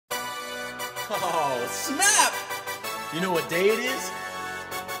Oh, snap! You know what day it is?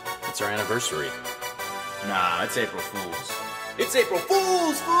 It's our anniversary. Nah, it's April Fool's. It's April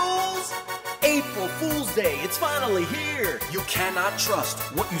Fool's, fools! April Fool's Day, it's finally here! You cannot trust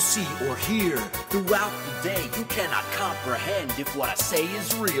what you see or hear. Throughout the day, you cannot comprehend if what I say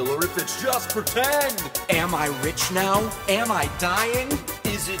is real or if it's just pretend. Am I rich now? Am I dying?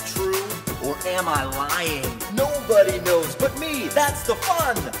 Is it true? Or am I lying? Nobody knows but me, that's the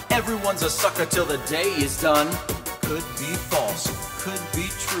fun! Everyone's a sucker till the day is done. Could be false, could be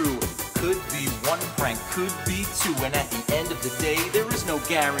true, could be one prank, could be two, and at the end of the day, there is no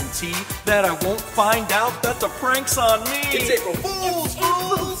guarantee that I won't find out that the prank's on me. It's April Fool's,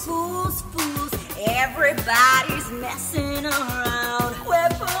 fools! April Fool's, fools, everybody's messing around. We're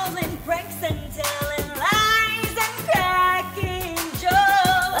pulling pranks and telling lies and cracking jokes.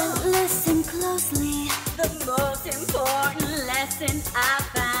 But listen closely, the most important lesson I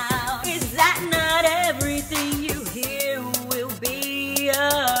found is that not everything you hear will be a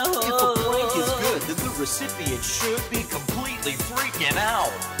hoax. If a prank is good, then the recipient should be completely freaking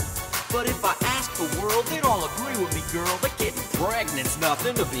out. But if I ask the world, they'd all agree with me, girl, that getting pregnant's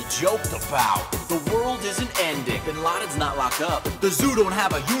nothing to be joked about. The world isn't ending, Bin Laden's not locked up, the zoo don't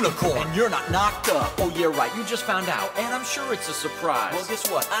have a unicorn, and you're not knocked up. Oh yeah, right, you just found out, and I'm sure it's a surprise. Well, guess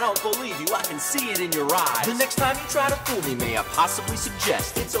what? I don't believe you, I can see it in your eyes. The next time you try to fool me, may I possibly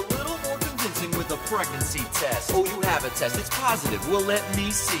suggest it's a little more convincing with a pregnancy test. Oh, you have a test, it's positive, well let me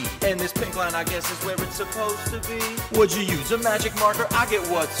see. And this pink line, I guess, is where it's supposed to be. Would you use a magic marker? I get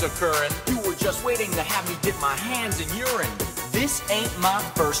what's occurring. You were just waiting to have me dip my hands in urine. This ain't my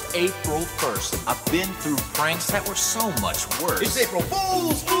first April 1st. I've been through pranks that were so much worse. It's April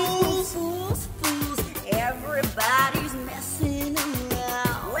Fool's, fools! Fools, fools, everybody's messing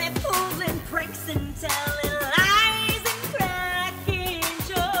around. We're pulling pranks and telling lies and cracking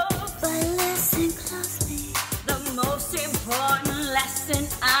jokes. But listen closely, the most important lesson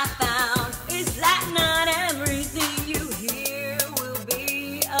I found is that not everything you hear will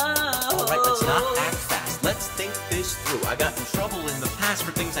be a hoax. Alright, let's not act fast. Let's think this through. I got in trouble in the past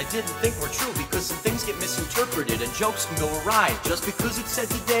for things I didn't think were true because some things get misinterpreted and jokes can go awry. Just because it's said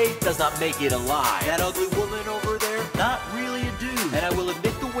today does not make it a lie. That ugly woman over there, not really a dude. And I will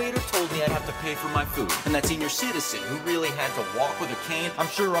admit the waiter told me I'd have to pay for my food. And that senior citizen who really had to walk with a cane, I'm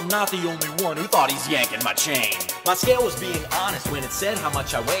sure I'm not the only one who thought he's yanking my chain. My scale was being honest when it said how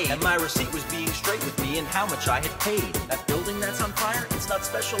much I weighed, and my receipt was being straight with me and how much I had paid. That building that's on fire, it's not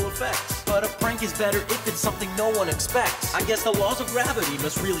special effects, but a prank is better if it's something no one expects. I guess the laws of gravity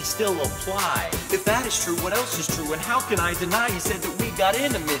must really still apply. If that is true, what else is true, and how can I deny? You said that we got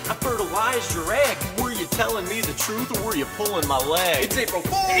intimate, I fertilized your egg. Were you telling me the truth, or were you pulling my leg? It's April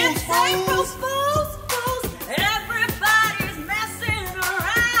Fool's! It's April Fool's, fools, everybody's messing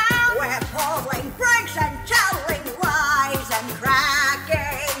around. We're pulling pranks and telling lies and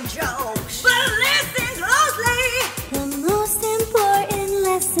cracking jokes. But listen closely, the most important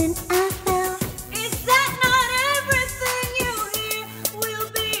lesson I found is that not everything you hear will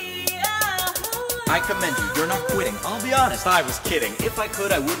be a hoax. I commend you, you're not quitting. I'll be honest, I was kidding. If I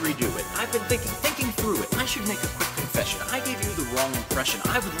could, I would redo it. I've been thinking through it. I should make a quick confession. I gave you the wrong impression.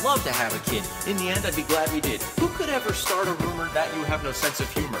 I would love to have a kid. In the end, I'd be glad we did. Who could ever start a rumor that you have no sense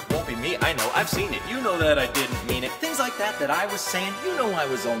of humor? Won't be me, I know, I've seen it. You know that I didn't mean it. Things like that I was saying, you know I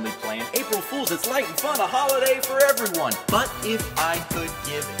was only playing. April Fool's, it's light and fun, a holiday for everyone. But if I could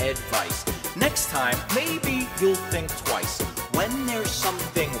give advice, next time, maybe you'll think twice. When there's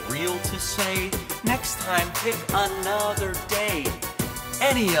something real to say, next time pick another day.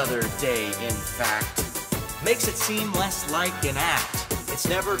 Any other day, in fact. Makes it seem less like an act. It's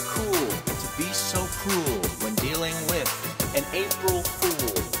never cool to be so cruel when dealing with an April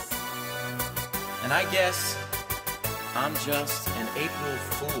Fool. And I guess I'm just an April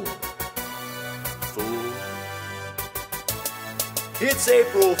Fool. Fool. It's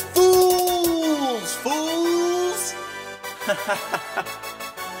April Fool's, fools!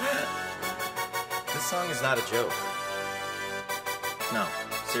 This song is not a joke. No,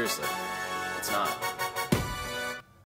 seriously, it's not.